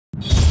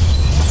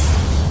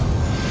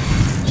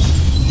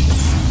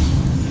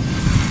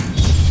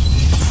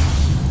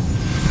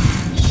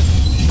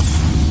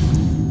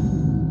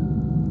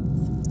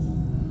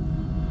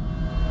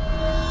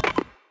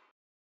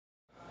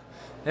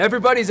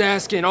Everybody's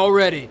asking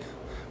already,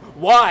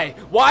 why?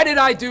 Why did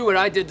I do what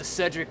I did to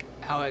Cedric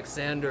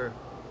Alexander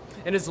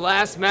in his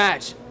last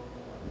match?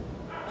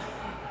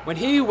 When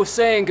he was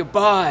saying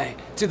goodbye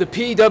to the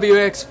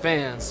PWX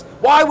fans,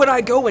 why would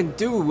I go and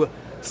do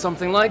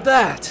something like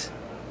that?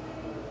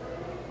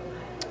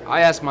 I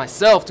asked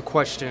myself the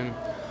question,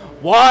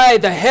 why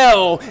the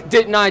hell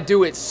didn't I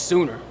do it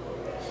sooner?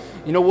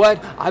 You know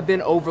what? I've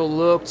been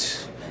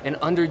overlooked and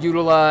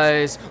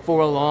underutilized for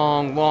a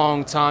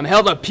long time.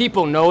 Hell, the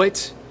people know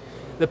it.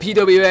 The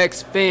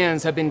PWX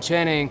fans have been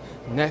chanting,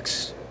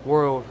 next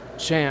world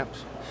champ.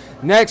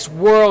 Next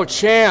world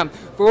champ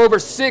for over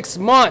 6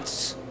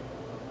 months.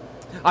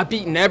 I've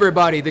beaten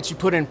everybody that you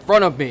put in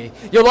front of me.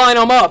 You line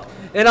them up,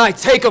 and I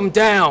take them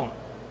down.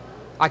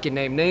 I can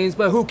name names,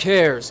 but who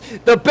cares?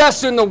 The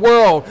best in the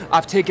world,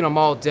 I've taken them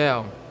all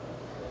down.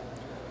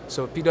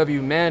 So if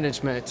PWX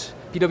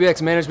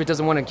management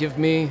doesn't want to give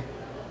me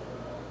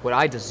what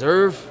I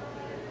deserve,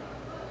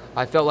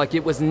 I felt like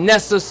it was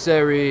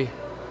necessary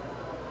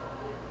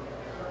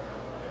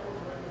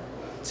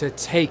to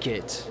take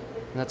it.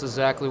 And that's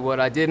exactly what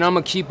I did. And I'm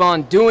going to keep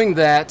on doing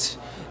that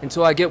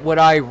until I get what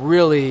I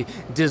really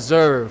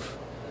deserve.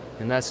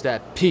 And that's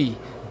that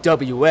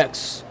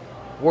PWX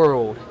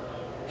World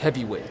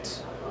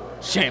Heavyweight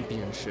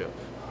Championship.